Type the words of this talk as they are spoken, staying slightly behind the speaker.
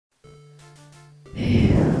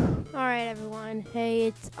everyone. Hey,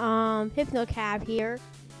 it's HypnoCab here,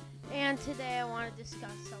 and today I want to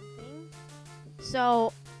discuss something.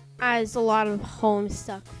 So, as a lot of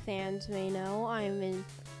Homestuck fans may know, I'm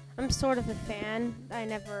sort of a fan. I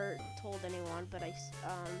never told anyone, but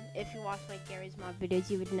if you watch my Gary's Mod videos,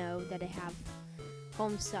 you would know that I have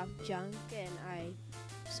Homestuck junk, and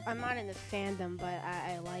I'm not in the fandom, but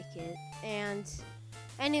I like it. And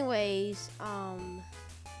anyways,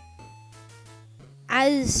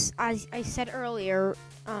 as I said earlier,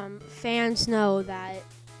 fans know that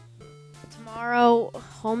tomorrow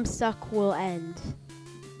Homestuck will end.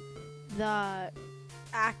 The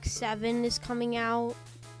Act 7 is coming out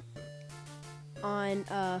on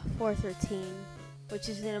 4/13, which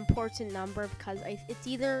is an important number because it's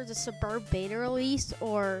either the Suburb beta release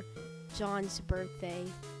or John's birthday.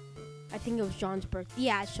 I think it was John's birthday.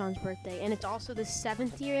 Yeah, it's John's birthday, and it's also the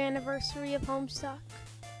 7th year anniversary of Homestuck,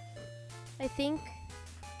 I think.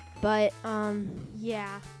 But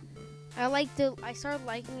yeah, I started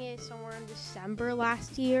liking it somewhere in December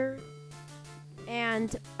last year,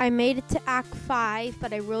 and I made it to Act 5,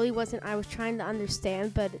 but I was trying to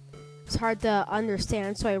understand, but it's hard to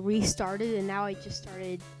understand, so I restarted, and now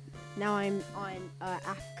I'm on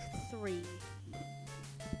Act 3.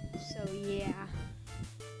 So yeah,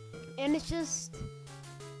 and it's just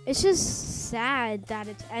sad that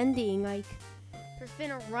it's ending. Like, there's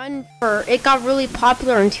been a run it got really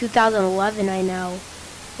popular in 2011, I know.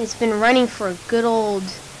 It's been running for a good old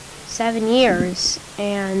 7 years,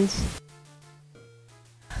 and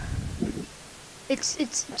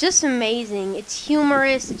it's just amazing. It's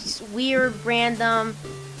humorous, it's weird, random,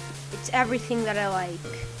 it's everything that I like.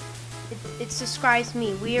 It describes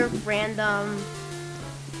me: weird, random,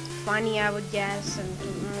 funny, I would guess. I'm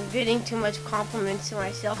getting too much compliments to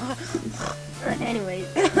myself. Anyways.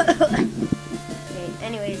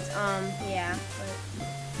 Yeah,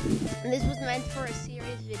 but this was meant for a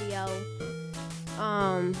serious video.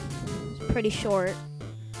 It's pretty short,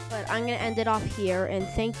 but I'm gonna end it off here, and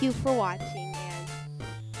thank you for watching, and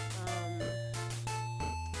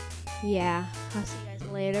yeah, I'll see you guys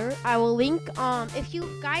later. I will link, if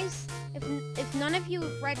none of you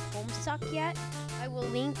have read Homestuck yet, I will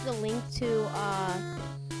link to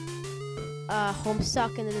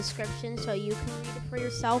Homestuck in the description, so you can read it for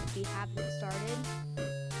yourself if you haven't started.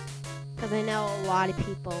 Because I know a lot of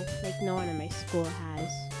people, like no one in my school has.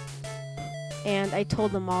 And I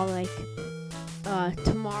told them all, like,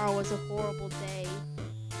 tomorrow was a horrible day.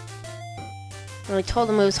 And I told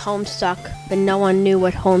them it was Homestuck, but no one knew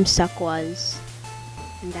what Homestuck was.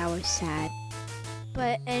 And that was sad.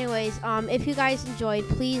 But anyways, if you guys enjoyed,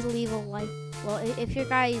 please leave a like. Well, if you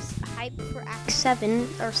guys hyped for Act 7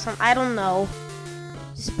 or something, I don't know,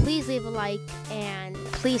 just please leave a like and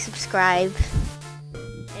please subscribe.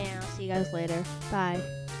 And I'll see you guys later. Bye.